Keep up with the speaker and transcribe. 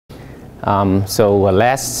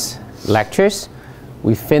Last lectures,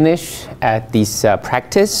 we finished at this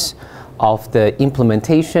practice of the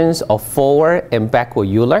implementations of forward and backward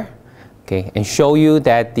Euler, okay, and show you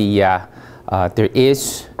that there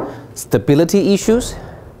is stability issues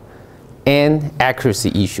and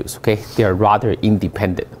accuracy issues. Okay, they are rather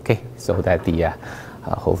independent. Okay, so that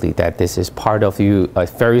hopefully that this is part of a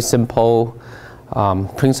very simple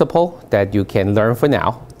principle that you can learn for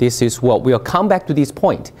now. This is what we'll come back to this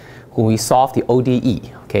point when we solve the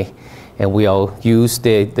ODE. Okay, and we'll use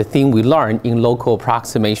the thing we learned in local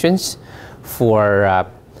approximations for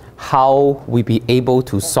how we be able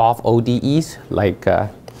to solve ODEs, like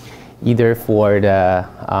either for the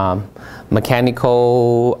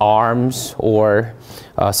mechanical arms or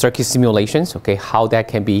circuit simulations. Okay, how that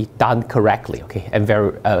can be done correctly. Okay, and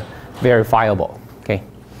verifiable. Okay,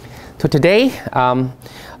 so today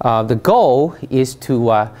the goal is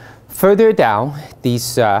to further down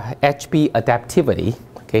this HB adaptivity.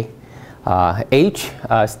 Okay, H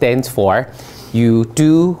stands for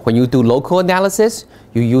when you do local analysis,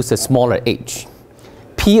 you use a smaller h.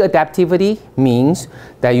 P adaptivity means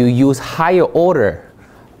that you use higher order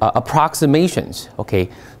approximations, okay,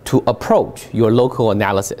 to approach your local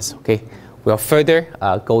analysis. Okay, we are further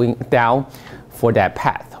going down for that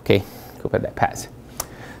path. Okay, go for that path.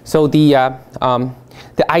 So the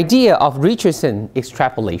idea of Richardson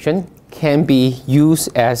extrapolation can be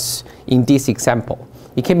used as in this example.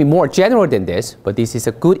 It can be more general than this, but this is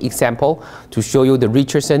a good example to show you the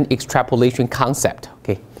Richardson extrapolation concept.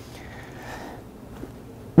 Okay.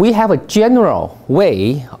 We have a general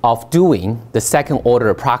way of doing the second order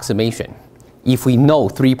approximation if we know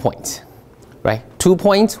 3 points, right? 2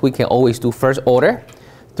 points, we can always do first order.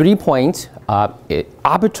 3 points,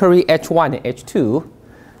 arbitrary H1 and H2,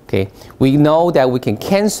 okay? We know that we can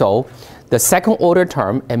cancel the second order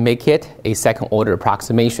term and make it a second order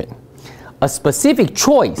approximation. A specific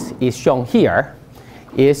choice is shown here,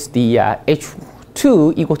 is the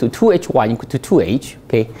H2 equal to 2H1 equal to 2H,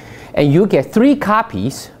 okay? And you get 3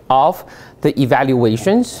 copies of the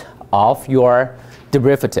evaluations of your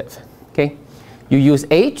derivative. Okay, you use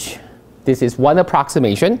H. This is one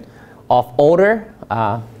approximation of order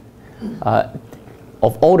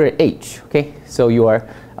H. Okay, so your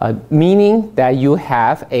meaning that you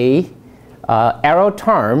have a error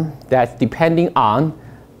term that's depending on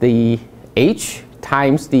the H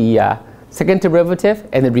times the second derivative,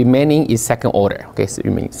 and the remaining is second order. Okay, so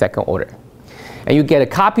remaining second order. And you get a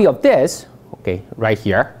copy of this, okay, right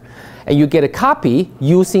here. And you get a copy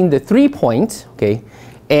using the 3 points, okay,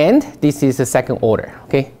 and this is the second order,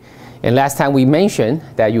 okay. And last time we mentioned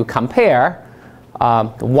that you compare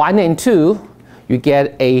 1 and 2, you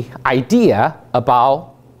get an idea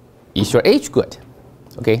about is your H good,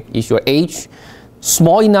 okay. Is your H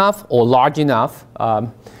small enough or large enough,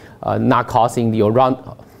 not causing your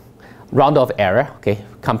round of error, okay.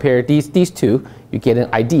 Compare these two, you get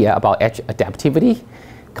an idea about H adaptivity.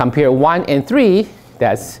 Compare 1 and 3,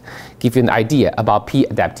 that's give you an idea about P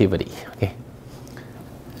adaptivity. Okay.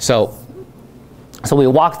 So we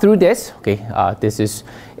walk through this. Okay. This is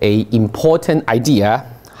an important idea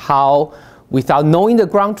how, without knowing the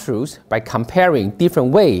ground truth, by comparing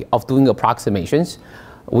different way of doing approximations,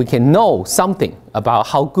 we can know something about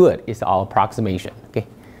how good is our approximation. Okay.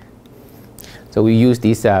 So we use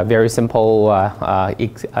this very simple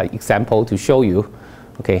example to show you.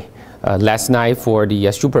 Okay, last night for the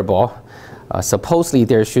Super Bowl, supposedly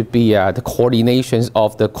there should be the coordinations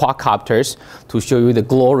of the quadcopters to show you the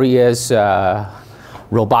glorious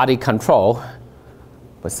robotic control,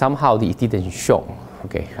 but somehow it didn't show.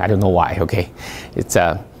 Okay, I don't know why. Okay, it's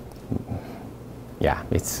yeah,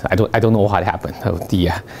 it's I don't know what happened.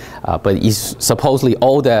 But it's supposedly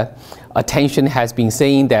all the attention has been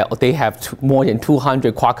saying that they have more than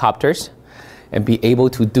 200 quadcopters and be able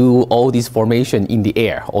to do all these formation in the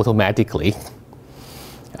air automatically.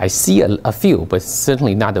 I see a few, but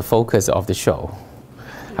certainly not the focus of the show.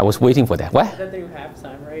 I was waiting for that. What? That they have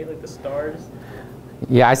time, right? Like the stars.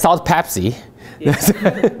 Yeah, I saw Pepsi. Yeah.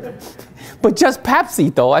 But just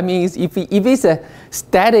Pepsi, though. I mean, if it's a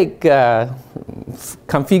static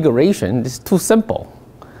configuration, it's too simple.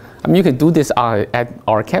 I mean, you can do this at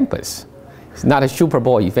our campus. It's not a Super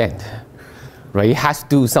Bowl event, right? It has to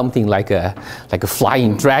do something like a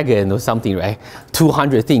flying dragon or something, right?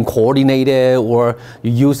 200 things coordinated, or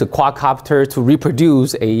you use a quadcopter to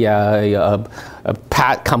reproduce a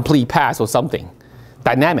complete pass or something.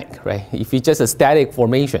 Dynamic, right? If it's just a static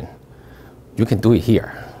formation, you can do it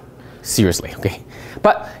here. Seriously, okay?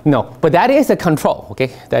 But no, but that is a control,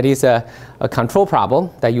 okay? That is a control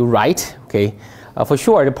problem that you write, okay? For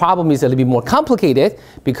sure, the problem is a little bit more complicated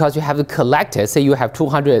because you have to collect it. Say you have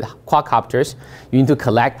 200 quadcopters, you need to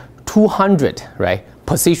collect 200, right,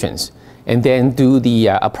 positions, and then do the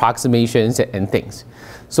approximations and things.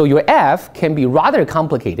 So your F can be rather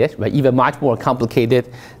complicated, right, even much more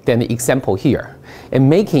complicated than the example here, and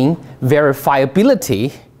making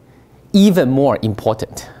verifiability even more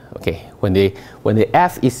important. Okay, when the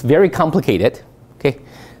F is very complicated, okay,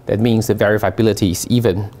 that means the verifiability is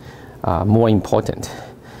even more important.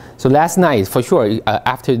 So last night, for sure,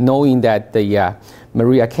 after knowing that the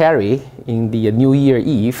Mariah Carey in the New Year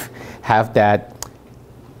Eve have that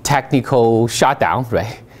technical shutdown,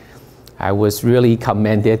 right? I was really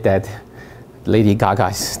commended that Lady Gaga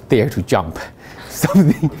is there to jump.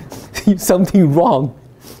 Something wrong,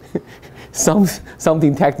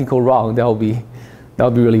 something technical wrong. That'll be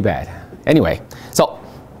really bad. Anyway, so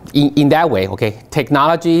in that way, okay,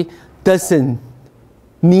 technology doesn't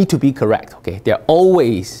need to be correct. Okay, there are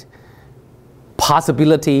always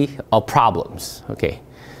possibility of problems. Okay,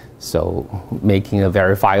 so making a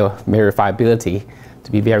verifiability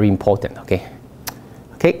to be very important. Okay,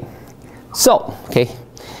 okay. So, okay,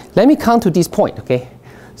 let me come to this point, okay?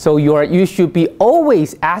 So you should be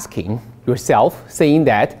always asking yourself, saying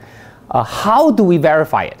that, how do we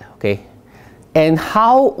verify it, okay? And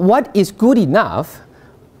what is good enough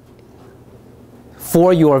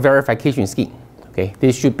for your verification scheme, okay?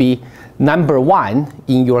 This should be number one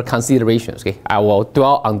in your considerations, okay? I will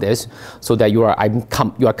dwell on this so that you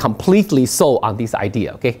are completely sold on this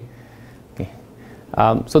idea, okay? Okay.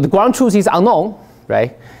 So the ground truth is unknown,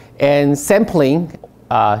 right? And sampling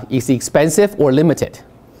is expensive or limited.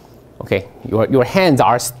 Okay, your hands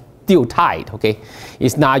are still tied. Okay,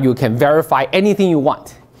 it's not you can verify anything you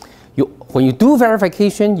want. When you do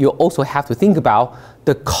verification, you also have to think about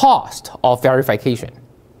the cost of verification.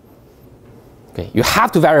 Okay, you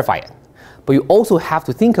have to verify it, but you also have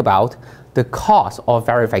to think about the cost of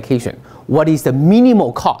verification. What is the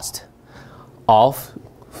minimal cost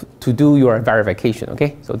to do your verification,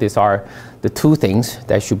 okay? So these are the two things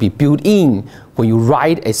that should be built in when you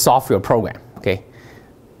write a software program, okay?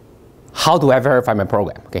 How do I verify my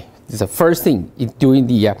program, okay? This is the first thing during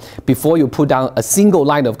before you put down a single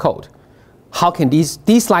line of code. How can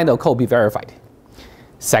this line of code be verified?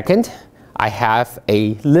 Second, I have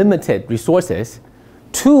a limited resources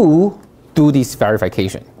to do this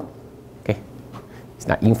verification, okay? It's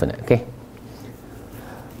not infinite, okay?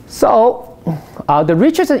 So, the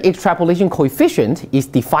Richardson extrapolation coefficient is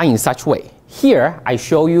defined in such way. Here, I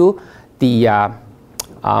show you the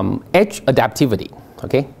edge adaptivity,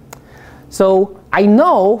 okay? So, I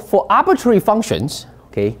know for arbitrary functions,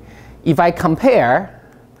 okay, if I compare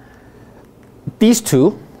these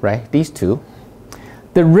two, right, these two,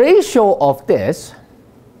 the ratio of this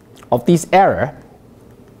error,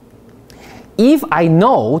 if I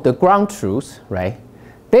know the ground truth, right,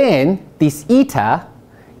 then this eta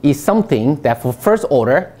is something that for first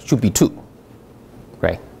order should be 2,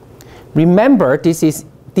 right? Remember, this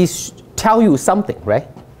tell you something, right?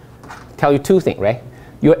 Tell you two things, right?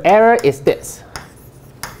 Your error is this.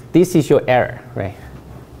 This is your error, right?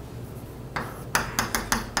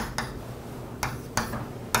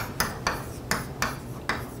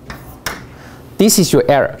 This is your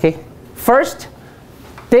error, okay? First,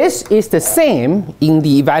 this is the same in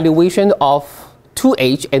the evaluation of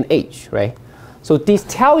 2H and H, right? So this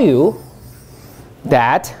tells you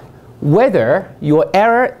that whether your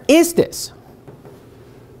error is this.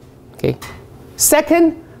 Okay.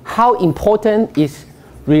 Second, how important is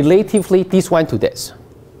relatively this one to this,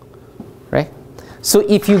 right? So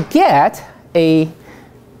if you get a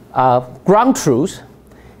ground truth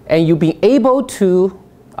and you be able to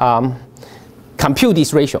compute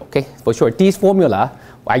this ratio, okay? For sure, this formula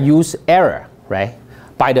I use error, right?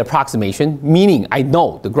 By the approximation, meaning I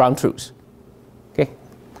know the ground truth.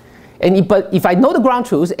 But if I know the ground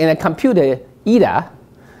truth and I compute the eta,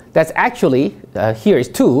 that's actually, here is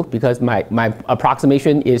 2 because my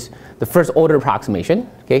approximation is the first order approximation,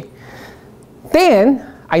 okay? Then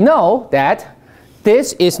I know that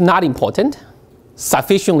this is not important,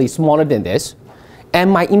 sufficiently smaller than this, and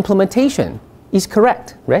my implementation is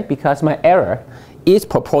correct, right? Because my error is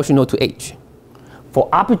proportional to H for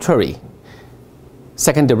arbitrary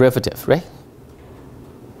second derivative, right?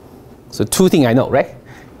 So two things I know, right?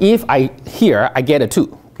 If I get a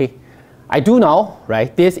 2, okay? I do know,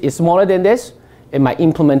 right, this is smaller than this, and my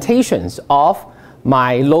implementations of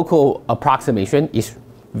my local approximation is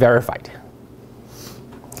verified.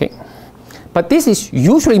 Okay? But this is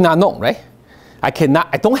usually not known, right? I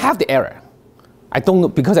don't have the error. I don't know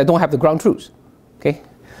because I don't have the ground truth. Okay?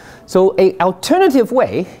 So an alternative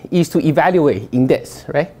way is to evaluate in this,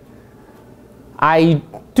 right? I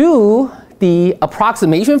do the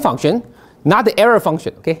approximation function, not the error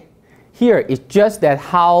function. Okay, here it's just that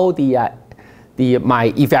how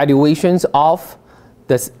my evaluations of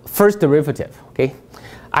the first derivative. Okay,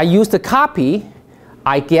 I use the copy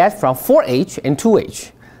I get from 4h and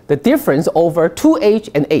 2h, the difference over 2h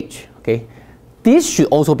and h. Okay, this should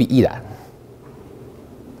also be eta.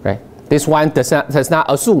 Right? This one does not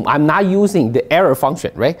assume I'm not using the error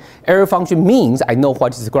function. Right? Error function means I know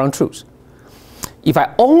what is the ground truth. If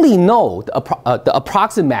I only know the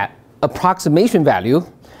approximation value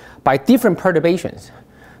by different perturbations,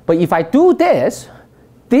 but if I do this,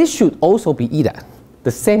 this should also be eta,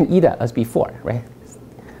 the same eta as before, right?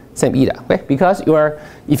 Same eta, right? Because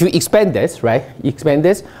if you expand this, right? You expand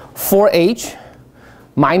this, 4h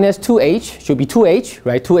minus 2h should be 2h,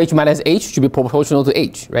 right? 2h minus h should be proportional to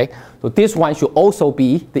h, right? So this one should also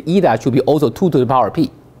be, the eta should be also 2 to the power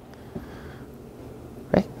p.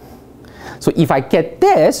 Right? So if I get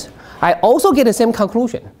this, I also get the same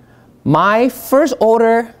conclusion. My first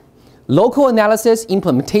order local analysis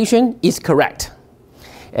implementation is correct.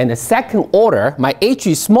 And the second order, my h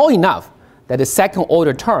is small enough that the second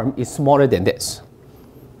order term is smaller than this.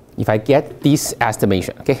 If I get this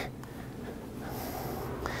estimation, okay?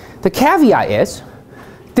 The caveat is,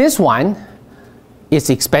 this one is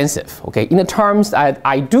expensive, okay? In the terms that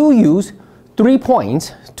I do use 3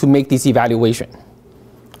 points to make this evaluation,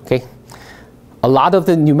 okay? A lot of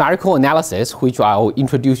the numerical analysis, which I'll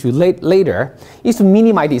introduce you later, is to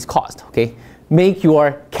minimize this cost, okay? Make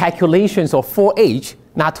your calculations of 4h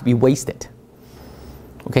not to be wasted,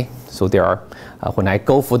 okay? So there are, when I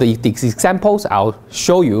go for these examples, I'll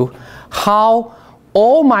show you how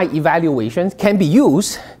all my evaluations can be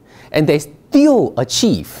used and they still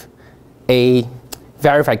achieve a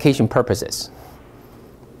verification purposes,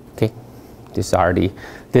 okay?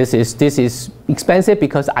 This is expensive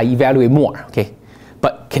because I evaluate more, okay?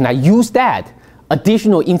 But can I use that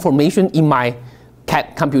additional information in my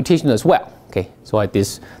computation as well, okay? So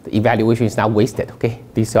the evaluation is not wasted, okay?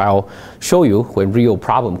 This I'll show you when real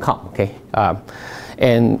problem come, okay?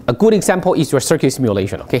 And a good example is your circuit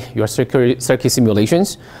simulation, okay? Your circuit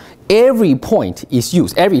simulations, every point is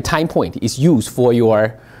used, every time point is used for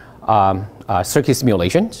your circuit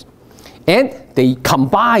simulations, and they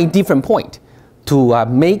combine different points to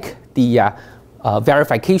make the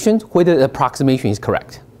verification whether the approximation is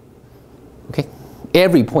correct. Okay,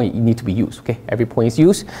 every point you need to be used. Okay, every point is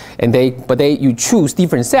used, and you choose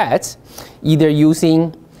different sets, either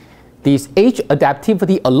using this H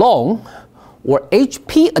adaptivity alone or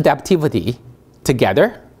HP adaptivity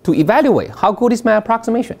together to evaluate how good is my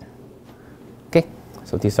approximation. Okay,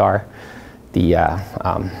 so these are the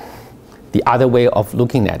other way of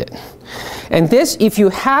looking at it. And this, if you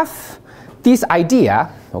have this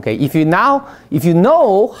idea, okay, if you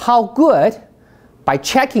know how good by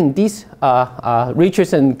checking this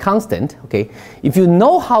Richardson constant, okay, if you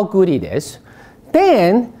know how good it is,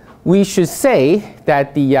 then we should say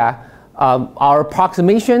that our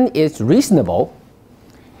approximation is reasonable.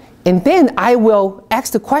 And then I will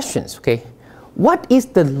ask the questions, okay, what is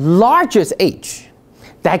the largest H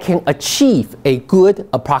that can achieve a good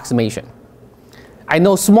approximation? I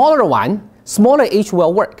know smaller H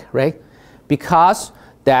will work, right? Because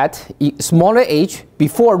that smaller H,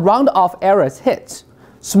 before round off errors hits,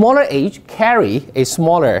 smaller H carry a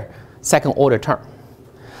smaller second order term.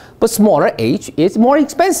 But smaller H is more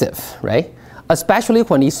expensive, right? Especially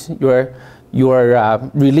when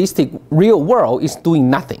your realistic real world is doing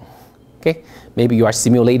nothing. Okay? Maybe you are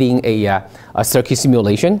simulating a circuit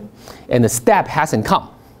simulation and the step hasn't come.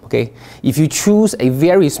 Okay? If you choose a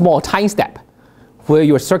very small time step where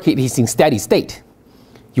your circuit is in steady state,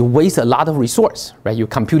 you waste a lot of resource, right? You're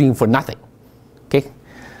computing for nothing, okay?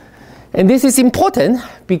 And this is important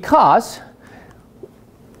because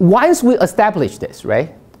once we establish this,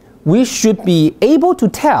 right, we should be able to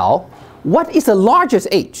tell what is the largest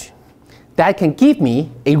H that can give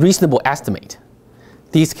me a reasonable estimate.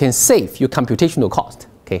 This can save your computational cost,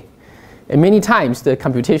 okay? And many times the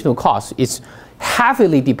computational cost is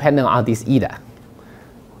heavily dependent on this eta,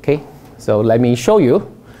 okay? So let me show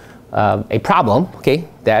you a problem, okay?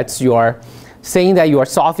 That's saying that you are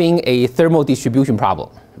solving a thermal distribution problem,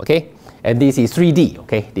 okay? And this is 3D,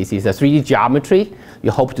 okay? This is a 3D geometry.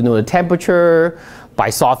 You hope to know the temperature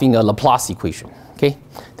by solving a Laplace equation, okay?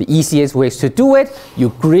 The easiest way to do it, you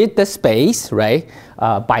grid the space, right,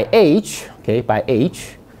 by H, okay, by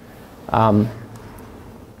H. And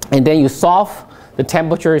then you solve the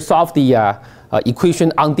temperature, solve the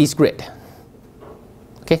equation on this grid,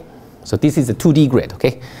 okay? So this is a 2D grid,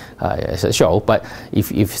 okay? As a show, but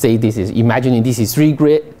if say this is, imagining this is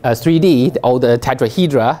 3D, all the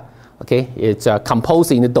tetrahedra Okay, it's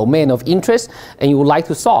composing the domain of interest, and you would like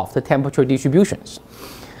to solve the temperature distributions.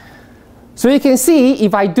 So you can see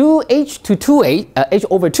if I do h to 2a, h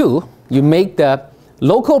over 2, you make the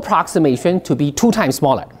local approximation to be 2 times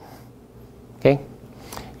smaller. Okay,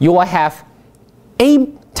 you will have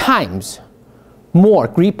 8 times more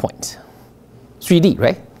grid points. 3D,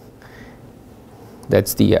 right?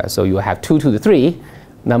 That's the so you have 2 to the 3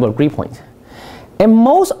 number of grid points. And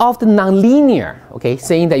most of the nonlinear, okay,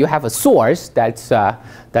 saying that you have a source that's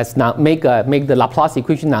not make the Laplace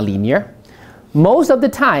equation nonlinear. Most of the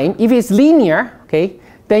time, if it's linear, okay,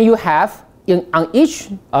 then you have on each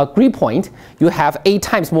grid point you have 8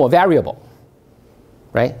 times more variable,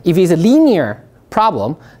 right? If it's a linear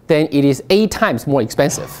problem, then it is 8 times more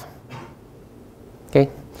expensive. Okay.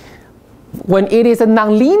 When it is a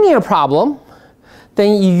nonlinear problem,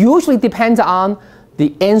 then it usually depends on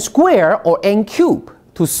the n square or n cube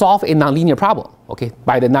to solve a nonlinear problem, okay,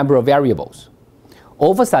 by the number of variables.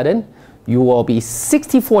 All of a sudden, you will be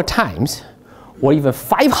 64 times or even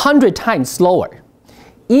 500 times slower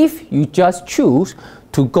if you just choose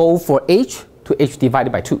to go for h to h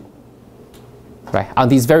divided by 2, right, on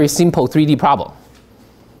this very simple 3D problem.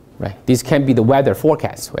 Right? This can be the weather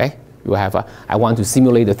forecast, right? You have I want to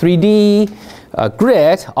simulate the 3D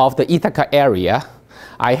grid of the Ithaca area.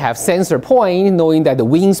 I have sensor point knowing that the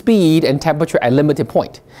wind speed and temperature at limited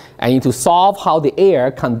point. I need to solve how the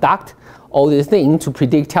air conduct all these things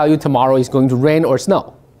to tell you tomorrow is going to rain or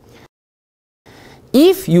snow.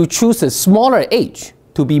 If you choose a smaller h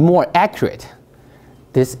to be more accurate,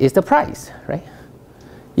 this is the price, right?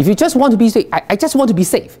 If you just want to be safe, I just want to be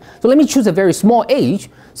safe. So let me choose a very small h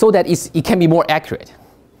so that it can be more accurate.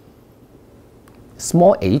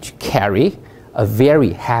 Small h carry a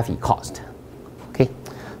very heavy cost. Okay?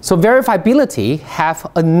 So verifiability have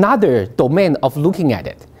another domain of looking at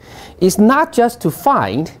it. It's not just to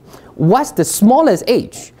find what's the smallest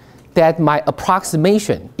h that my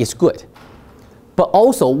approximation is good, but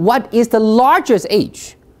also what is the largest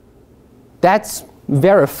h that's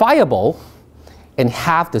verifiable and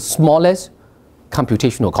have the smallest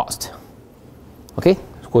computational cost. Okay?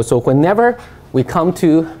 So whenever we come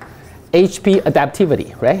to HP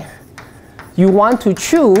adaptivity, right? You want to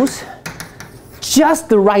choose just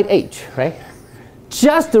the right h, right?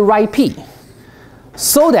 Just the right p,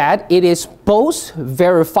 so that it is both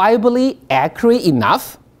verifiably accurate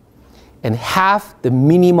enough and have the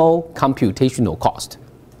minimal computational cost.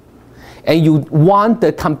 And you want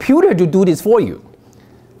the computer to do this for you,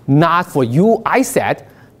 not for you. I said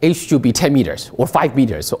h should be 10 meters or 5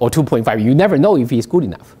 meters or 2.5. You never know if it's good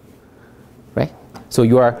enough, right? So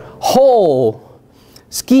your whole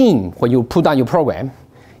scheme when you put down your program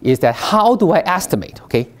is that how do I estimate,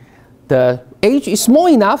 okay? The h is small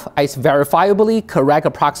enough, it's verifiably correct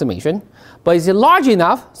approximation, but is it large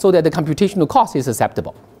enough so that the computational cost is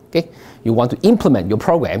acceptable, okay? You want to implement your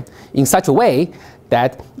program in such a way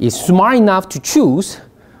that is smart enough to choose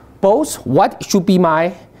both what should be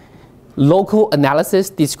my local analysis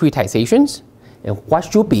discretizations and what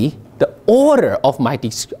should be the order of my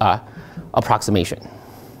approximation.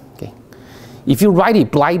 Okay. If you write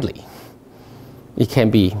it blindly, it can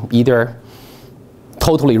be either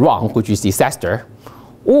totally wrong, which is disaster,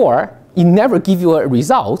 or it never give you a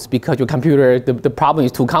result because your computer, the problem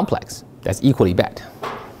is too complex. That's equally bad.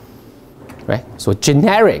 Right? So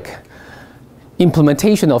generic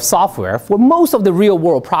implementation of software for most of the real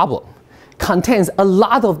world problem contains a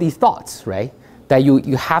lot of these thoughts, right? That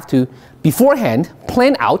you have to beforehand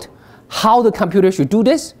plan out how the computer should do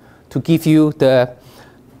this to give you the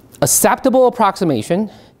acceptable approximation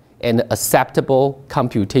and acceptable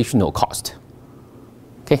computational cost.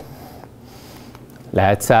 Okay.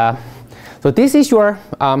 Let's so this is your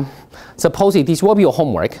supposedly this will be your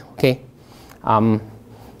homework. Okay.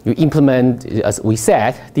 You implement, as we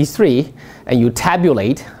said, these three, and you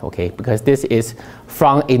tabulate, okay, because this is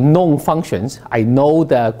from a known functions. I know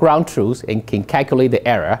the ground truth and can calculate the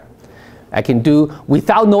error. I can do,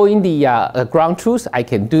 without knowing the ground truth, I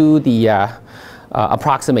can do the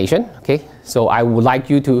approximation, okay. So I would like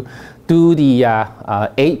you to do the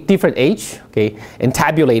 8 different h, okay, and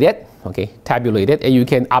tabulate it, okay, tabulate it, and you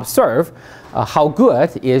can observe how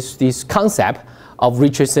good is this concept of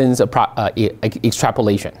Richardson's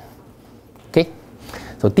extrapolation. Okay,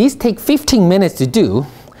 so these take 15 minutes to do.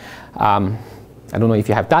 I don't know if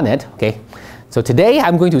you have done it. Okay, so today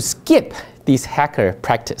I'm going to skip this hacker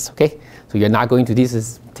practice. Okay, so you're not going to.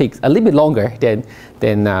 This takes a little bit longer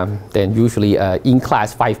than usually in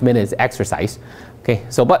class 5 minutes exercise. Okay,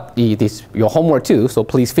 so but this your homework too. So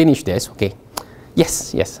please finish this. Okay,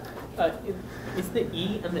 yes, yes. Is the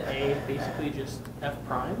E and the A basically just F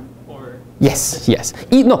prime or? Yes, yes.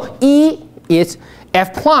 E is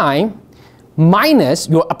f prime minus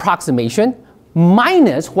your approximation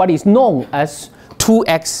minus what is known as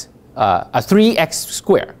 3x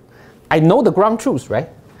squared. I know the ground truth, right?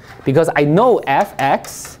 Because I know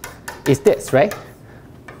fx is this, right?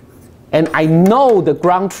 And I know the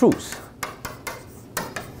ground truth,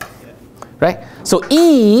 right? So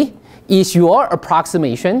E is your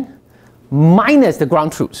approximation minus the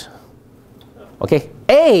ground truth. Okay,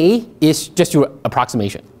 A is just your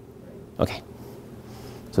approximation. Okay,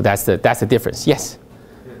 so that's the difference. Yes.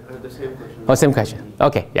 Yeah, the same question. Oh, same question.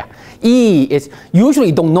 Okay, yeah. E is usually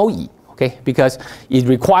you don't know E, okay, because it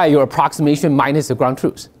requires your approximation minus the ground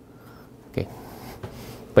truth. Okay,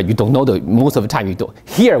 but you don't know most of the time you don't.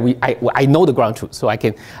 Here I know the ground truth, so I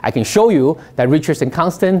can show you that Richardson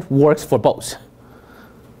constant works for both.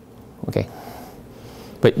 Okay,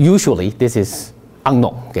 but usually this is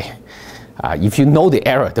unknown. Okay. If you know the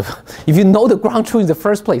error, if you know the ground truth in the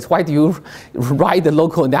first place, why do you write the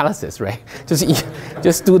local analysis, right?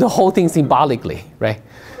 Just do the whole thing symbolically, right?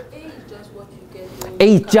 A is just what you get.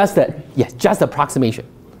 A is just approximation.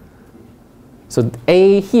 So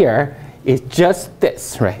A here is just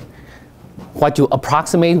this, right? What you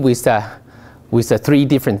approximate with the three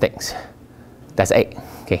different things. That's A.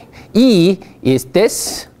 Okay. E is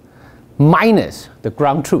this minus the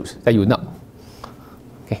ground truth that you know.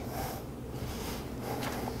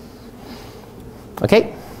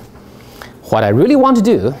 Okay, what I really want to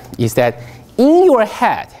do is that in your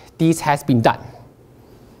head, this has been done.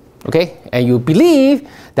 Okay, and you believe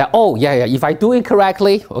that, oh, yeah, if I do it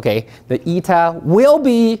correctly, okay, the eta will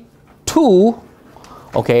be 2,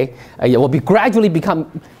 okay, it will be gradually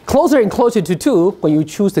become closer and closer to 2 when you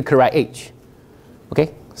choose the correct h.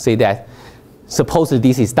 Okay, say that, supposedly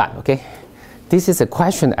this is done, okay. This is a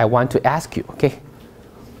question I want to ask you, okay.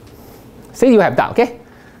 Say you have done, okay.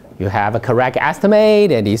 You have a correct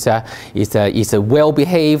estimate, and it's a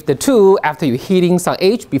well-behaved 2 after you're hitting some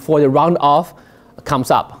h before the round off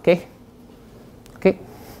comes up. Okay. Okay.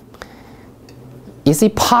 Is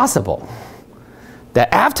it possible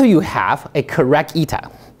that after you have a correct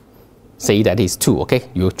eta, say that is 2, okay,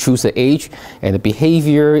 you choose the h and the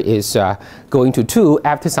behavior is going to 2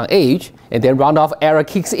 after some h, and then round off error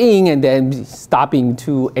kicks in and then stopping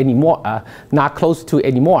to anymore, not close to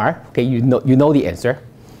anymore. Okay, you know the answer.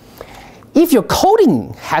 If your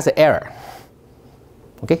coding has an error,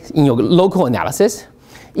 okay, in your local analysis,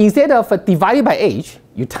 instead of dividing by h,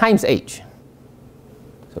 you times h.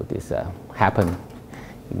 So this happened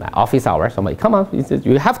in my office hour. Somebody come on,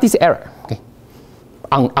 you have this error, okay,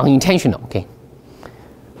 unintentional, okay.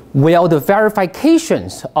 Will the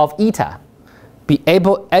verifications of eta be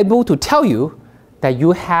able to tell you that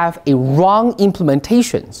you have a wrong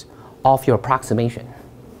implementations of your approximation?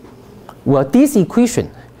 Will this equation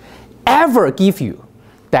ever give you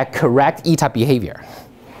that correct eta behavior?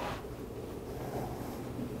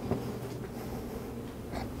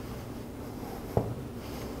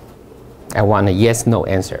 I want a yes/no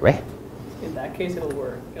answer, right? In that case, it'll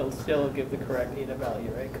work. It'll still give the correct eta value,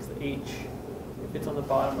 right? Because the h, if it's on the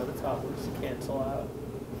bottom or the top, will just cancel out,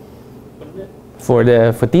 wouldn't it? For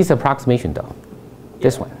this approximation, though,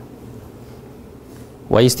 this one,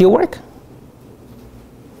 will it still work?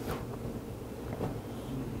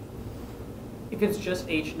 If it's just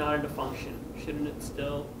h not in a function, shouldn't it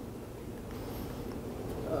still?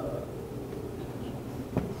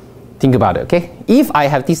 Think about it, okay? If I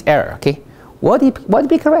have this error, okay, what would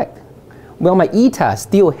be correct? Will my eta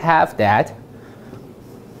still have that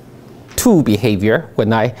 2 behavior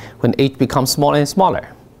when h becomes smaller and smaller?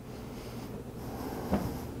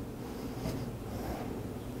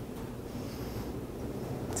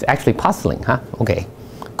 It's actually puzzling, huh? Okay,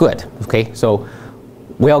 good. Okay, so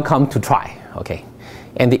welcome to try. Okay,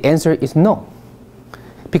 and the answer is no,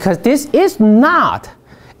 because this is not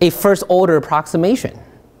a first order approximation.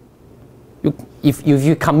 If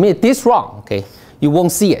you commit this wrong, okay, you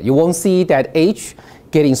won't see it. You won't see that h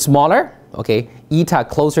getting smaller, okay, eta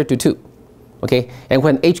closer to 2, okay, and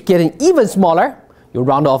when h getting even smaller, you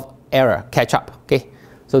round off error, catch up, okay.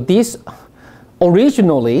 So this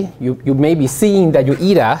originally you may be seeing that your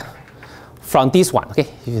eta from this one, okay,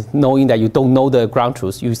 knowing that you don't know the ground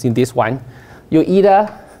truth using this one. Your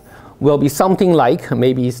eta will be something like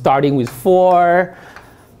maybe starting with 4,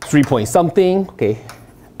 3 point something, okay.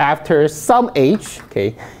 After some h,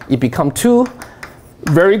 okay, it become 2,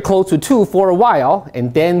 very close to 2 for a while,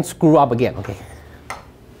 and then screw up again, okay.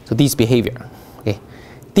 So this behavior, okay.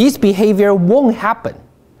 This behavior won't happen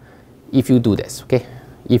if you do this, okay.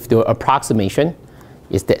 If the approximation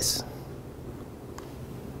is this.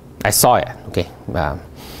 I saw it, okay.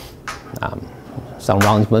 Some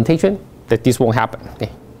wrong implementation. that this won't happen. Okay?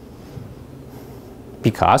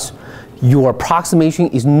 Because your approximation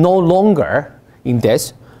is no longer in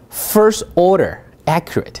this first order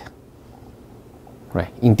accurate,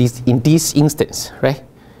 right? In this instance, right?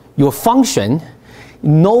 Your function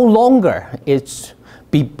no longer is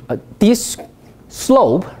this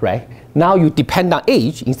slope, right? Now you depend on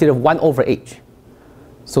h instead of 1 over h.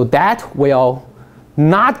 So that will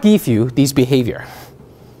not give you this behavior.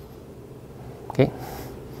 Okay?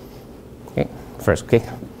 Okay, first, okay?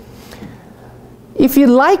 If you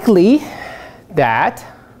likely that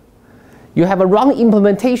you have a wrong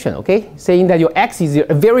implementation, okay? Saying that your x is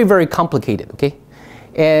very, very complicated, okay?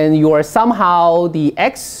 And you are somehow the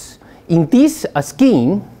x in this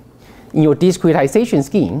scheme, in your discretization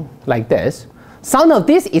scheme, like this, some of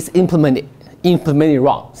this is implemented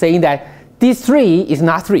wrong, saying that this 3 is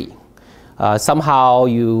not 3. Somehow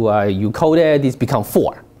you coded this become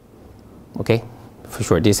 4. Okay, for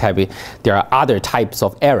sure there are other types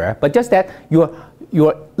of error, but just that your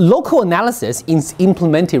local analysis is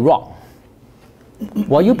implemented wrong.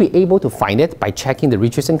 Will you be able to find it by checking the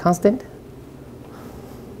Richardson constant?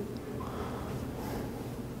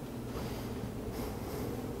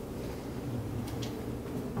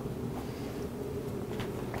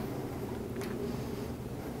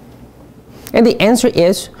 And the answer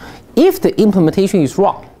is, if the implementation is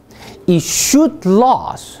wrong, it should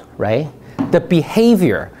lose, right, the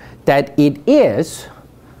behavior that it is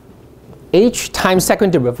h times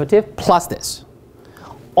second derivative plus this.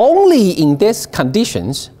 Only in these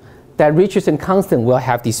conditions that Richardson constant will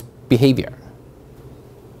have this behavior.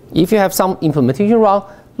 If you have some implementation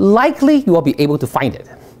wrong, likely you will be able to find it.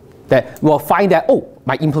 That you will find that, oh,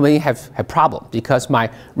 my implementation have a problem because my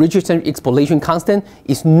Richardson exponential constant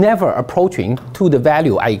is never approaching to the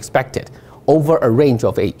value I expected over a range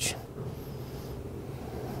of h.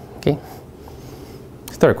 Okay.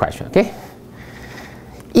 Third question, okay?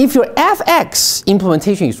 If your fx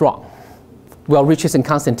implementation is wrong, will Richardson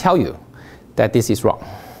constant tell you that this is wrong?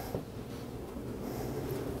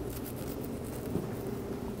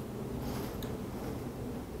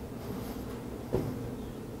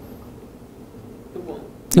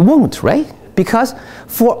 It won't, right? Because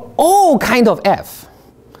for all kind of f,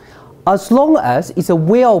 as long as it's a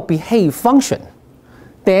well-behaved function,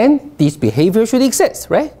 then this behavior should exist,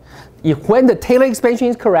 right? If when the Taylor expansion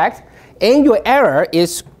is correct and your error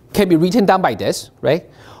can be written down by this, right?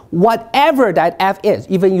 Whatever that f is,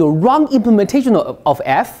 even your wrong implementation of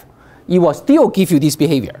f, it will still give you this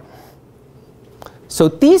behavior. So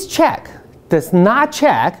this check does not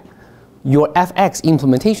check your fx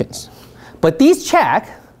implementations. But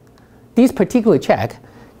this particular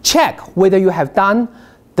check whether you have done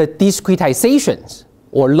the discretizations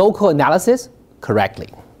or local analysis correctly,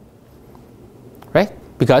 right?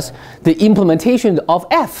 Because the implementation of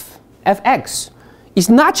fx is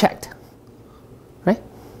not checked, right?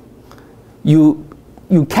 You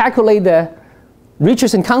calculate the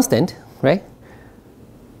Richardson constant, right?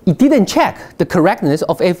 It didn't check the correctness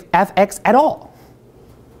of fx at all.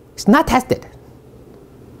 It's not tested,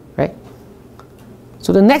 right?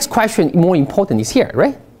 So the next question, more important, is here,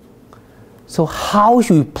 right? So how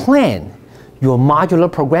should you plan your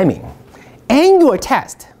modular programming and your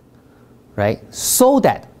test, right, so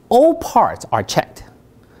that all parts are checked?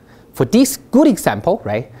 For this good example,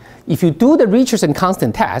 right, if you do the Richardson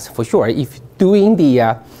constant test, for sure, if doing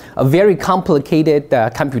a very complicated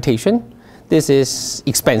computation, this is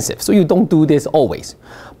expensive. So you don't do this always.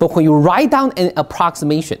 But when you write down an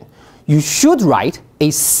approximation, you should write a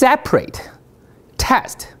separate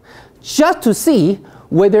test just to see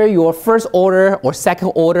whether your first order or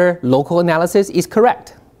second order local analysis is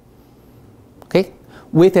correct. Okay?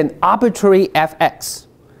 With an arbitrary fx.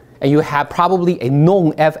 And you have probably a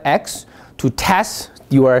known fx to test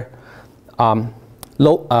your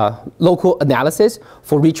local analysis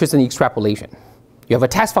for Richardson extrapolation. You have a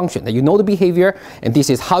test function that you know the behavior, and this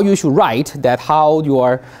is how you should write that how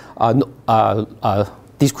your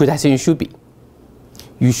discretization should be.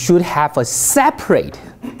 You should have a separate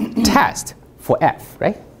test for f,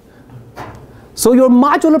 right? So your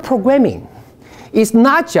modular programming is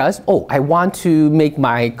not just, oh, I want to make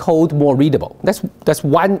my code more readable. That's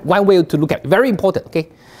one way to look at it. Very important, okay?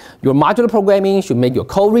 Your modular programming should make your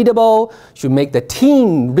code readable, should make the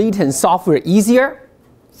team written software easier,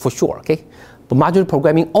 for sure, okay? But modular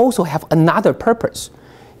programming also have another purpose.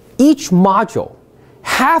 Each module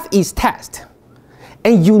have its test,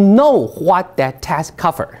 and you know what that test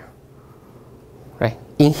cover, right?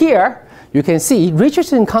 In here, you can see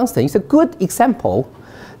Richardson constant is a good example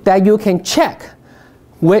that you can check,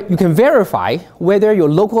 you can verify whether your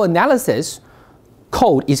local analysis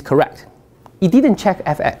code is correct. It didn't check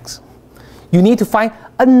fx. you need to find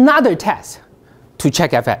another test to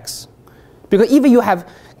check fx. Because even you have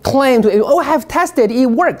claimed, oh, I have tested, it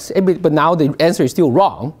works, but now the answer is still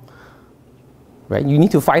wrong, right? You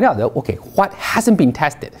need to find out, okay, what hasn't been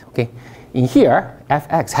tested, okay? In here,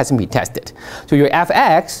 fx hasn't been tested. So your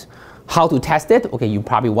fx, how to test it? Okay, you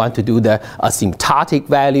probably want to do the asymptotic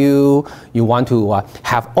value. You want to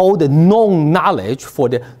have all the known knowledge for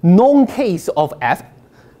the known case of f,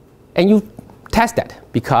 and you test that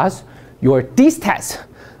because this test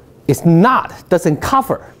doesn't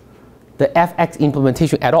cover the fx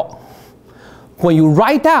implementation at all. When you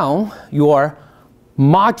write down your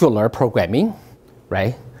modular programming,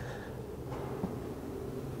 right,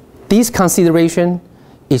 this consideration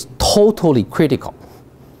is totally critical.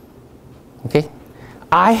 Okay,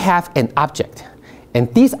 I have an object,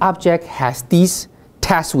 and this object has this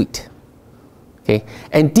task suite. Okay,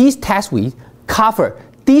 and these task suite cover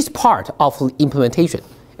this part of the implementation,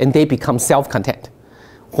 and they become self-contained.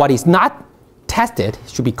 What is not tested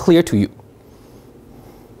should be clear to you.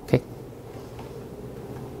 Okay.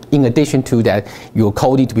 In addition to that, your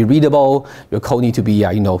code need to be readable. Your code need to be,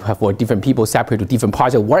 for different people separate to different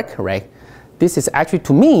parts of work. Right. This is actually,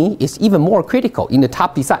 to me, is even more critical in the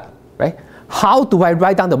top design. Right. How do I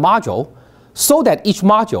write down the module so that each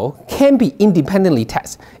module can be independently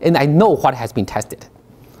tested, and I know what has been tested?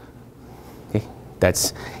 Okay.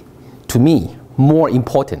 That's, to me, more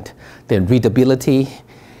important than readability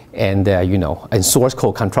and and source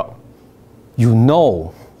code control. You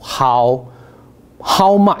know how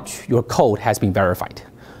much your code has been verified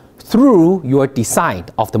through your design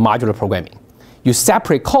of the modular programming. You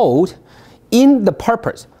separate code in the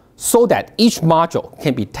purpose so that each module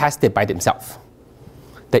can be tested by themselves.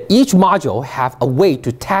 That each module have a way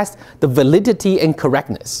to test the validity and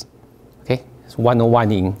correctness. Okay, it's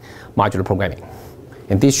 101 in modular programming.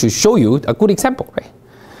 And this should show you a good example, right?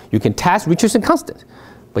 You can test Richardson constant,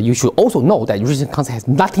 but you should also know that Richardson constant has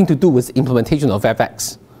nothing to do with implementation of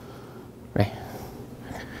fx, right?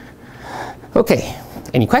 Okay,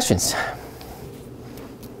 any questions?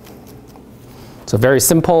 So very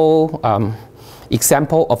simple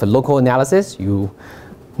example of a local analysis. You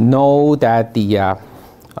know that the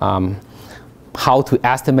how to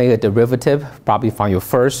estimate a derivative probably from your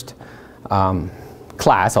first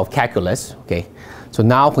class of calculus. Okay, so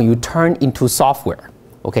now when you turn into software,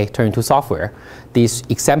 this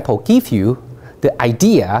example gives you the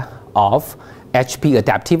idea of HP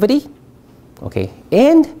adaptivity, okay,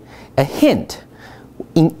 and a hint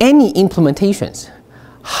in any implementations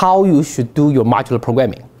how you should do your modular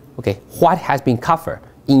programming. Okay, what has been covered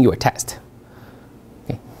in your test.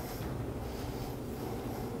 Okay.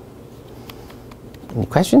 Any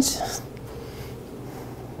questions?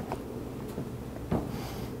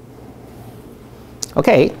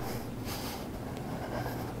 Okay.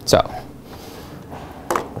 So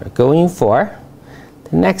we're going for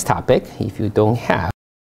the next topic. If you don't have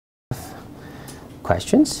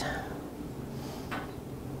questions.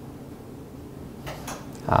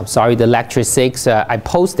 I'm sorry, the lecture 6 I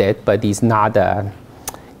posted, but it's not a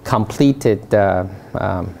completed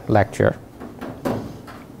lecture.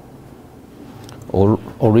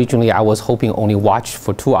 Originally, I was hoping only watch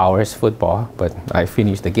for 2 hours football, but I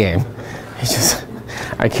finished the game. It's just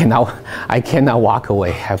I cannot walk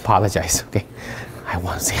away. I apologize. Okay, I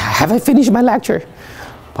want to say I haven't finished my lecture,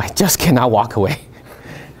 but I just cannot walk away.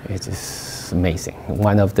 It's just amazing.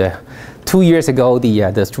 One of the 2 years ago,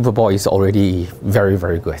 the Super Bowl is already very,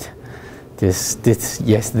 very good. This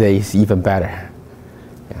yesterday is even better.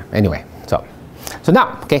 Yeah. Anyway, so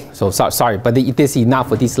now, okay. So sorry, but this is enough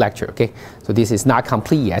for this lecture. Okay. So this is not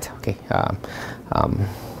complete yet. Okay.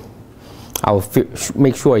 I'll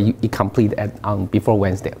make sure you complete before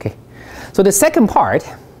Wednesday. Okay. So the second part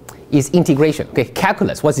is integration. Okay.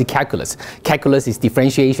 Calculus. What's the calculus? Calculus is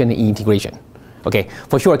differentiation and integration. Okay,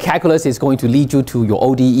 for sure, calculus is going to lead you to your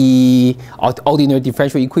ODE, ordinary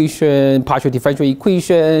differential equation, partial differential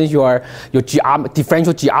equations, your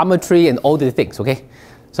differential geometry, and all the things. Okay,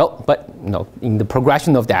 so but in the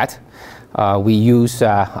progression of that, we use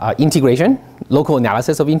integration, local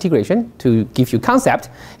analysis of integration to give you concept,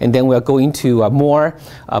 and then we're going to more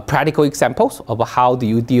practical examples of how do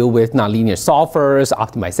you deal with nonlinear solvers,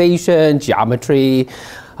 optimization, geometry,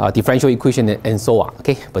 differential equation, and so on.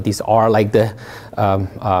 Okay, but these are like the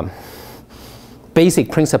basic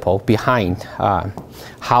principle behind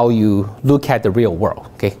how you look at the real world.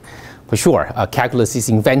 Okay, for sure, calculus is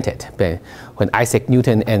invented when Isaac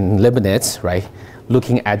Newton and Leibniz, right,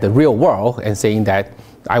 looking at the real world and saying that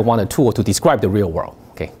I want a tool to describe the real world.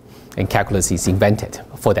 Okay, And calculus is invented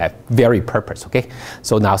for that very purpose, okay?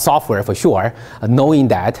 So now software for sure, knowing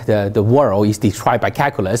that the world is described by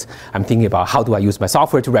calculus, I'm thinking about how do I use my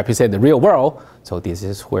software to represent the real world. So this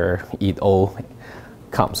is where it all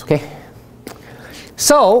comes, okay?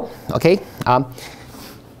 So, okay,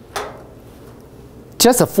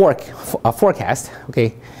 just a forecast,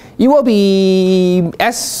 okay? It will be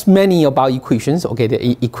as many about equations, okay?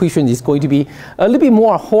 The equation is going to be a little bit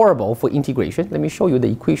more horrible for integration. Let me show you the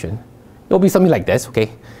equation. It will be something like this,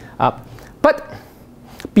 okay? But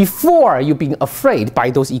before you being afraid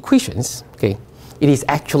by those equations, okay, it is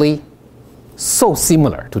actually so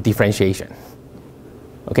similar to differentiation.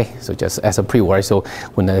 Okay, so just as a pre-word, so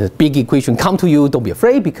when a big equation come to you, don't be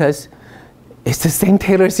afraid because it's the same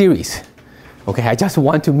Taylor series. Okay, I just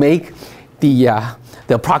want to make the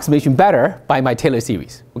approximation better by my Taylor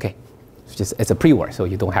series. Okay, it's just as a pre-word, so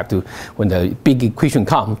you don't have to, when the big equation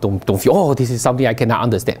come, don't feel, oh, this is something I cannot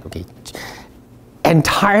understand. Okay,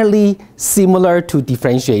 entirely similar to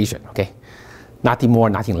differentiation. Okay, nothing more,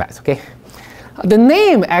 nothing less. Okay. The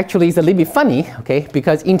name actually is a little bit funny, okay,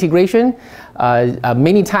 because integration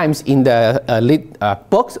many times in the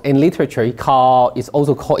books and literature it's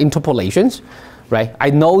also called interpolations, right? I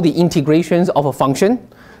know the integrations of a function,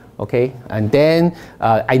 okay, and then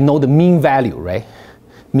I know the mean value, right?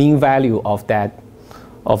 Mean value of that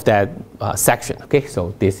section, okay?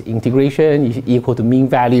 So this integration is equal to mean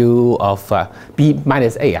value of b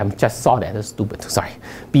minus a. I just saw that, that's stupid, sorry.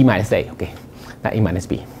 B minus a, okay, not a minus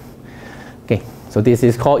b. Okay, so this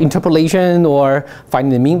is called interpolation or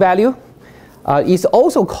finding the mean value. It's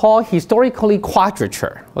also called historically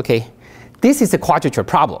quadrature. Okay, this is a quadrature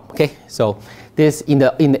problem. Okay, so this in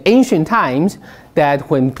the ancient times that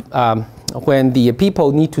when the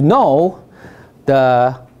people need to know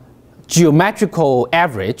the geometrical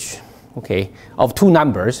average, okay, of two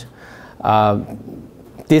numbers,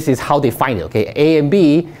 this is how they find it. Okay, A and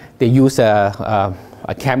B, they use a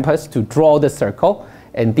canvas to draw the circle,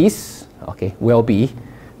 and this, okay, will be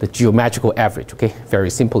the geometrical average, okay, very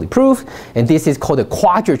simply proved. And this is called the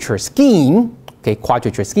quadrature scheme, okay,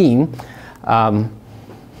 quadrature scheme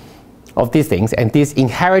of these things. And this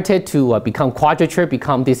inherited to become quadrature,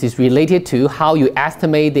 this is related to how you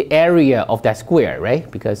estimate the area of that square,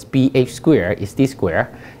 right? Because BH square is this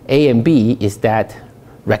square, A and B is that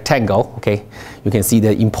rectangle, okay? You can see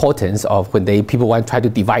the importance of when people want to try to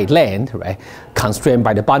divide land, right? Constrained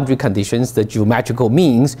by the boundary conditions, the geometrical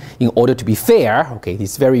means in order to be fair, okay?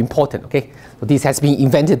 This is very important, okay? So this has been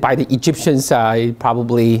invented by the Egyptians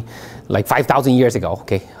probably like 5,000 years ago,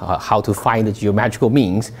 okay? How to find the geometrical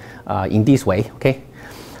means in this way, okay?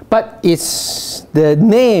 But it's the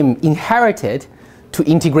name inherited to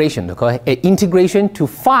integration, okay? Integration to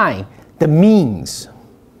find the means.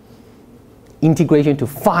 Integration to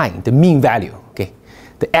find the mean value, okay,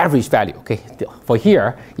 the average value, okay. For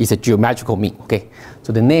here is a geometrical mean, okay.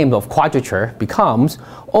 So the name of quadrature becomes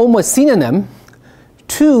almost synonym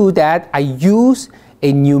to that I use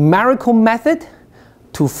a numerical method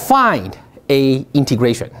to find a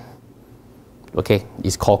integration, okay.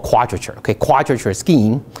 It's called quadrature, okay. Quadrature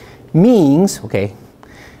scheme means, okay,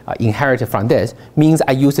 inherited from this, means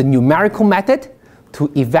I use a numerical method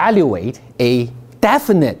to evaluate a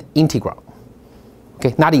definite integral.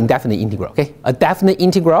 Okay, not indefinite integral, okay? A definite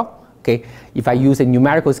integral, okay? If I use a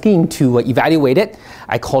numerical scheme to evaluate it,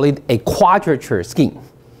 I call it a quadrature scheme.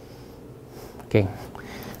 Okay?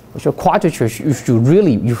 So quadrature, you should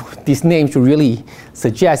really, this name should really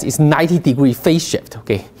suggest it's 90-degree phase shift,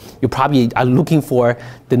 okay? You probably are looking for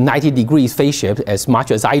the 90 degrees phase shift as much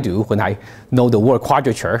as I do when I know the word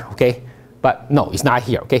quadrature, okay? But no, it's not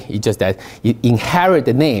here, okay? It's just that you inherit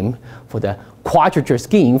the name for the quadrature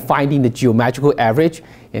scheme, finding the geometrical average,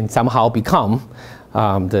 and somehow become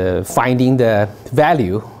finding the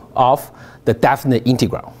value of the definite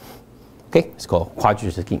integral. Okay, it's called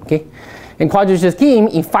quadrature scheme. Okay, and quadrature scheme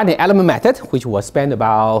in finite element method, which was spent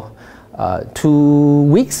about 2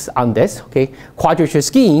 weeks on this. Okay, quadrature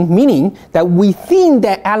scheme meaning that within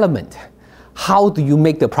that element, how do you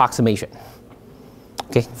make the approximation?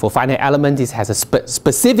 Okay, for finite element, this has a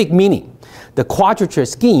specific meaning. The quadrature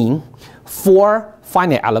scheme for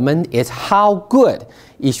finite element is how good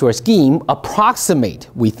is your scheme approximate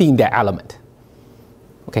within that element.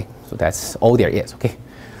 Okay, so that's all there is. Okay,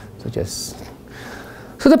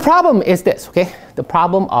 so the problem is this. Okay, the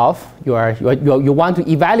problem of you want to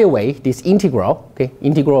evaluate this integral. Okay,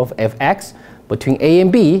 integral of fx between a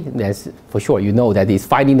and b. That's for sure. You know that is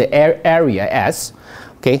finding the area S.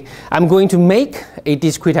 Okay, I'm going to make a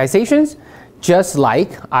discretization just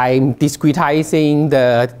like I'm discretizing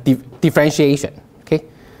the differentiation. Okay,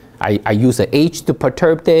 I use a h to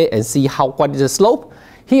perturb it and see what is the slope.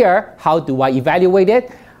 Here, how do I evaluate it?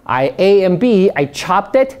 A and B, I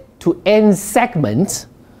chopped it to n segments,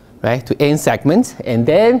 right? To n segments, and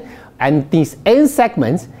these n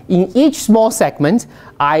segments, in each small segment,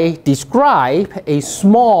 I describe a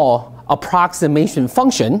small approximation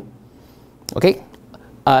function, okay?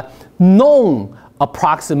 Known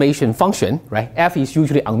approximation function, right? F is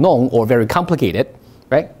usually unknown or very complicated,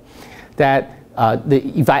 right? That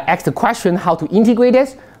if I ask the question how to integrate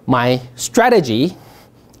this, my strategy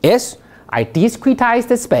is I discretize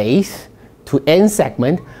the space to n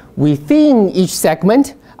segment. Within each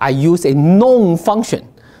segment, I use a known function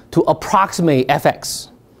to approximate fx.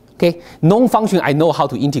 Okay, known function I know how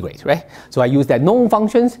to integrate, right? So I use that known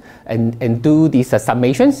functions and do these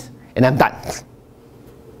summations, and I'm done.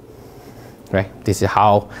 Right? This is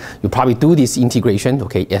how you probably do this integration,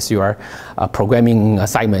 okay, as your programming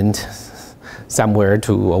assignment somewhere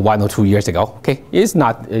to 1 or 2 years ago. Okay, it's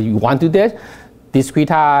not you want to do this,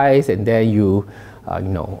 discretize, and then you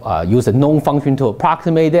use a known function to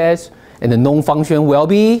approximate this, and the known function will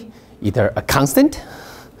be either a constant,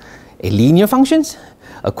 a linear functions,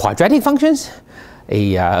 a quadratic functions,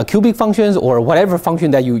 a cubic functions, or whatever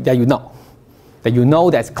function that you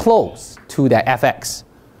know that's close to that fx.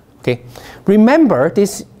 Okay, remember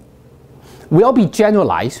this will be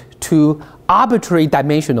generalized to arbitrary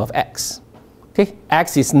dimension of x. Okay,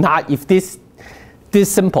 x is not, if this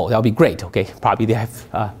simple, that'll be great. Okay, probably they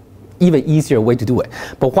have even easier way to do it.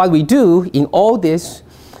 But what we do in all this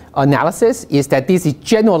analysis is that this is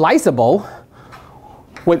generalizable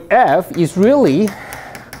when f is really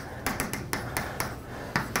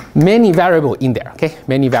many variable in there. Okay,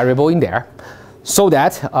 many variable in there. So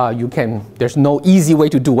that there's no easy way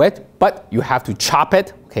to do it, but you have to chop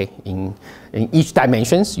it, okay, in each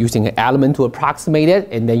dimensions using an element to approximate it,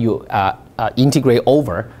 and then you integrate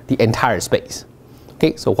over the entire space.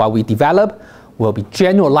 Okay, so what we develop will be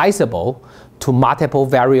generalizable to multiple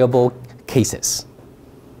variable cases.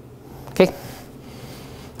 Okay,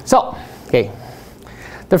 so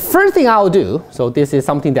the first thing I'll do, so this is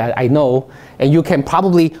something that I know, and you can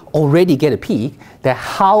probably already get a peek that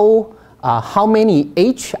how many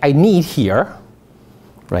h I need here,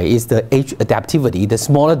 right, is the h adaptivity. The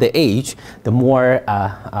smaller the h, the more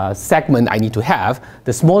segment I need to have.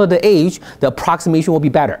 The smaller the h, the approximation will be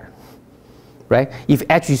better, right? If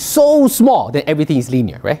h is so small, then everything is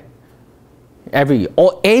linear, right?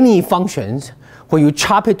 Any functions, when you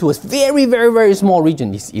chop it to a very, very, very small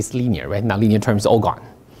region, is linear, right? Non-linear terms all gone.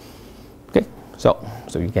 Okay, so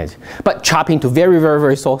you can, but chopping to very, very,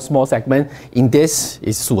 very small segment in this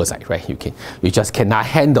is suicide, right? You just cannot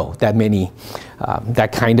handle that many,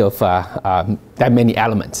 that many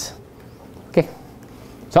elements. Okay,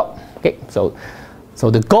 so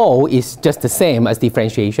the goal is just the same as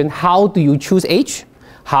differentiation. How do you choose h?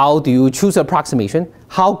 How do you choose approximation?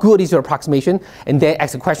 How good is your approximation? And then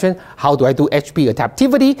ask the question, how do I do HB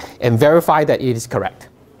adaptivity and verify that it is correct?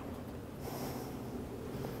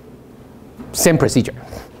 Same procedure.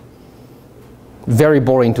 Very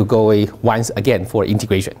boring to go once again for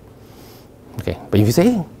integration. Okay, but if you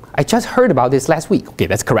say, hey, I just heard about this last week. Okay,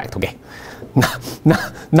 that's correct. Okay,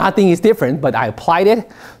 nothing is different, but I applied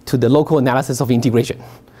it to the local analysis of integration.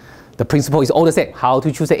 The principle is all the same. How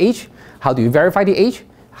to choose the h? How do you verify the h?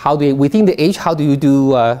 Within the h, how do you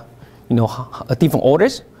do different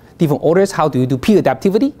orders? Different orders. How do you do p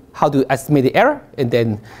adaptivity? How do you estimate the error? And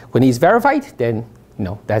then when it's verified, then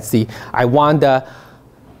that's I want the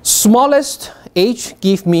smallest h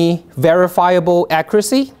give me verifiable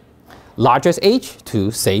accuracy, largest h to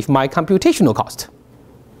save my computational cost.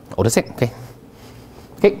 All the same. Okay.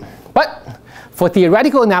 But for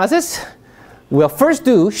theoretical analysis, we'll first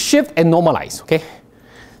do shift and normalize. Okay.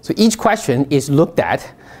 So each question is looked at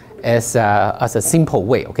as a simple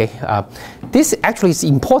way. Okay. This actually is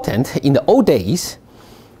important in the old days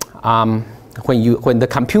when the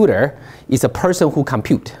computer is a person who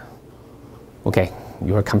compute. Okay.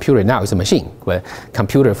 Your computer now is a machine, but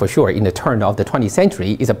computer for sure in the turn of the 20th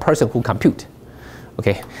century is a person who compute.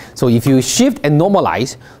 Okay, so if you shift and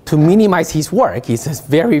normalize to minimize his work, it's a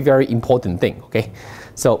very, very important thing. Okay,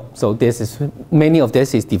 so many of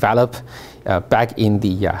this is developed back in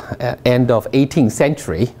the end of 18th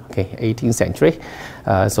century. Okay, 18th century.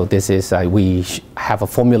 So this is we have a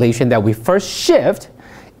formulation that we first shift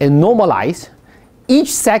and normalize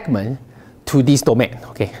each segment to this domain.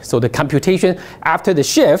 Okay, so the computation after the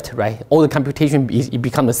shift, right? All the computation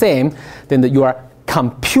become the same. Then your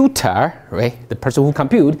computer, right? The person who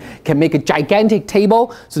compute can make a gigantic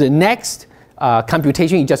table. So the next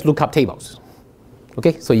computation, you just look up tables.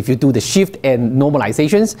 Okay, so if you do the shift and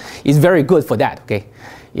normalizations, it's very good for that. Okay,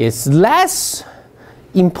 it's less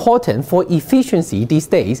important for efficiency these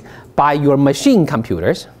days by your machine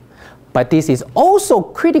computers, but this is also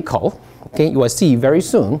critical, okay, you will see very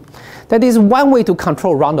soon, that is one way to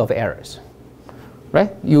control round-off errors,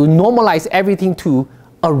 right? You normalize everything to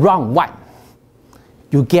around 1.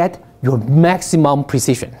 You get your maximum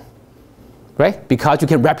precision, right? Because you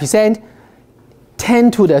can represent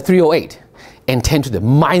 10 to the 308 and 10 to the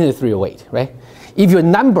minus 308, right? If your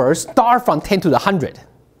numbers start from 10 to the 100,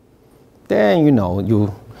 then you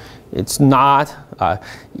know it's not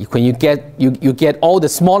when you get all the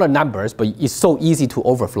smaller numbers, but it's so easy to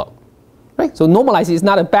overflow, right? So normalize is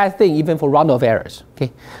not a bad thing even for round-off errors.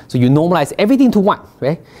 Okay, so you normalize everything to 1,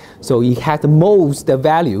 right? So it has the most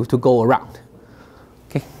value to go around.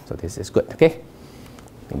 Okay, so this is good. Okay,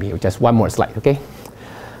 maybe just one more slide. Okay,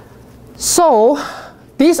 so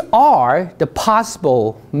these are the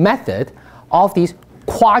possible method of this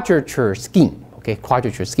quadrature scheme. Okay,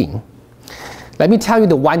 quadrature scheme. Let me tell you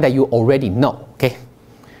the one that you already know, okay?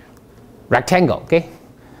 Rectangle, okay?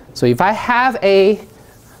 So if I have a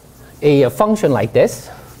function like this,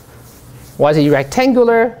 what is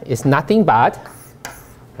rectangular is nothing but,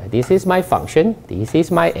 right, this is my function, this is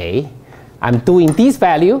my a. I'm doing this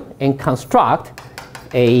value and construct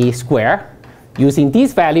a square. Using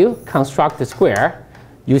this value, construct the square.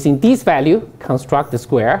 Using this value, construct the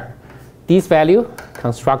square. This value,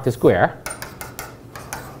 construct the square.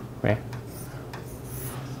 Right?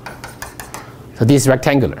 So this is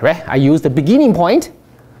rectangular, right? I use the beginning point.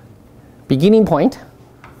 Beginning point.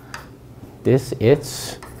 This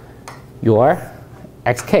is your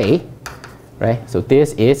xk, right? So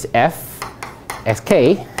this is f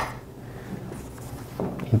xk.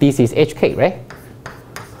 And this is hk, right?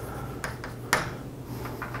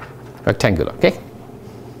 Rectangular, okay?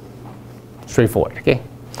 Straightforward, okay?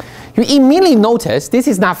 You immediately notice this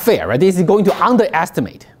is not fair, right? This is going to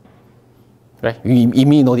underestimate. Right? You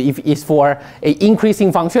immediately know if it's for an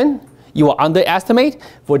increasing function, you will underestimate.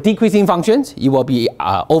 For decreasing functions, you will be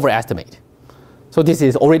overestimate. So this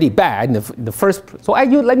is already bad in the first. So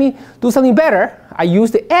let me do something better. I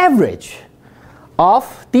use the average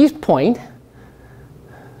of this point,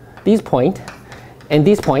 and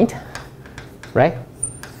this point, right?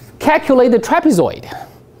 Calculate the trapezoid,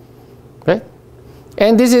 right?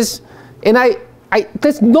 And this is, and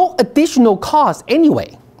there's no additional cost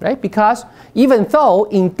anyway, right? Because even though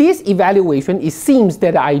in this evaluation it seems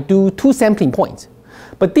that I do 2 sampling points,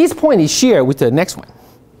 but this point is shared with the next one,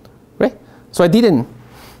 right? So I didn't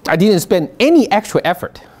spend any extra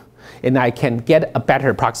effort, and I can get a better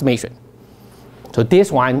approximation. So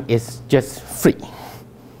this one is just free.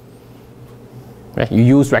 Right? You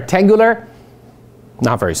use rectangular,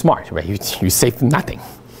 not very smart, right? You save nothing.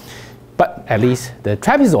 But at least the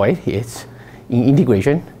trapezoid is in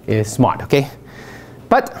integration is smart, okay?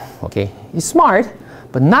 But okay, it's smart,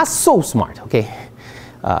 but not so smart, okay?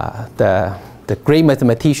 The great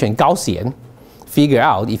mathematician Gaussian figured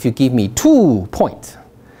out if you give me 2 points,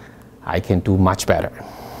 I can do much better.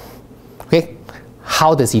 Okay,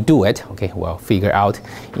 how does he do it? Okay, well, figure out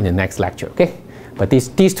in the next lecture. Okay, but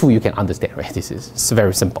these two you can understand, right? It's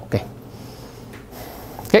very simple. Okay.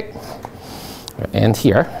 Okay, and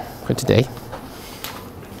here for today.